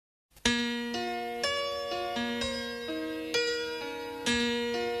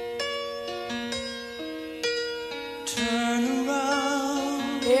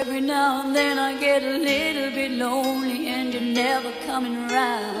Every now and then I get a little bit lonely and you're never coming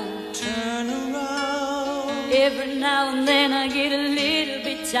around. Turn around. Every now and then I get a little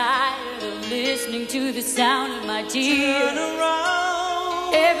bit tired of listening to the sound of my tears. Turn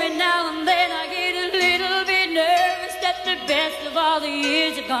around. Every now and then I get a little bit nervous that the best of all the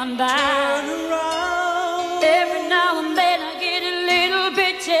years have gone by. Turn around. Every now and then I get a little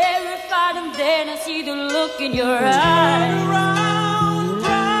bit terrified, and then I see the look in your eyes. Turn around,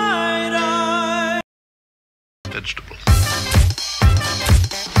 bright eyes. Vegetables.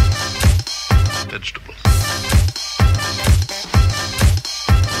 Vegetables.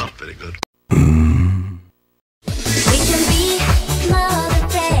 Not very good. We can be more than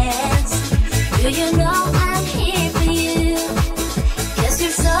friends. Do you know I'm here for you? 'Cause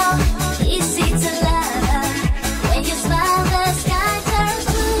you're so easy to love. When you smile, the sky turns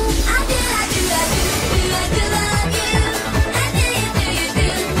blue. I do love you. I do love you. I do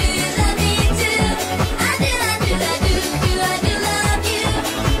you love me too? I do love you. I do love you.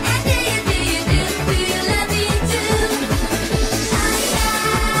 I do you love me too?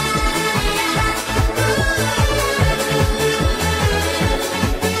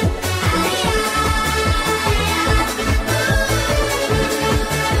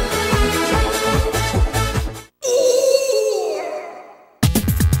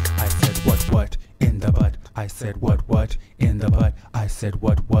 I said what in the butt. I said what in the butt. I said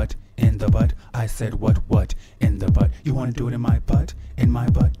what in the butt. I said what in the butt. You wanna do it in my butt? In my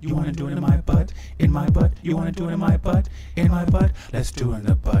butt? You wanna do it in my butt? In my butt? You wanna do it in my butt? In my butt? Let's do it in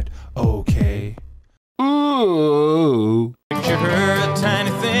the butt. Okay. Ooh. Picture her a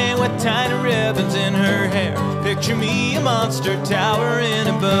tiny thing with tiny ribbons in her hair. Picture me a monster towering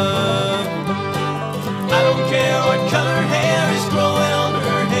above. I don't care what color hair is growing on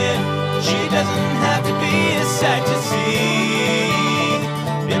her head. She doesn't have to be a sight to see.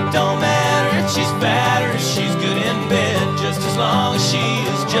 It don't matter if she's fat or if she's good in bed, just as long as she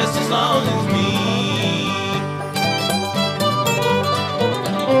is just as long as me.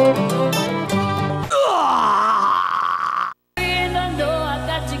 And I know I've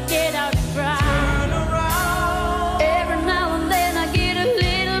got to get out and cry. Turn around. Every now and then I get a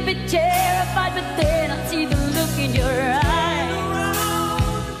little bit terrified, but then I see the look in your eyes. Around,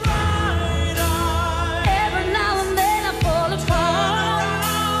 bright eyes. Every now and then I fall apart.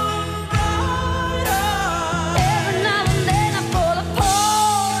 Bright eyes. Every now and then I fall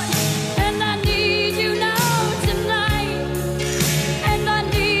apart. And I need you now tonight. And I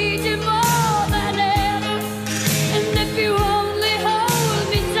need you more than ever. And if you only hold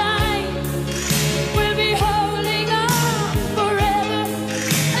me tight, we'll be holding on forever.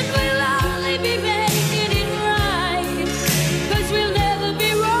 And we'll only be making it right. 'Cause we'll never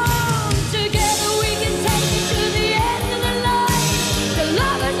be wrong. Together we can take it to the end of the line. The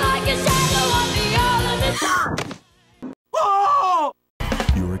love is like a shadow on the other side.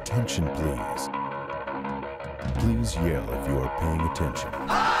 Your attention, please. Please yell if you are paying attention.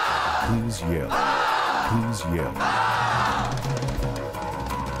 Please yell. Please yell.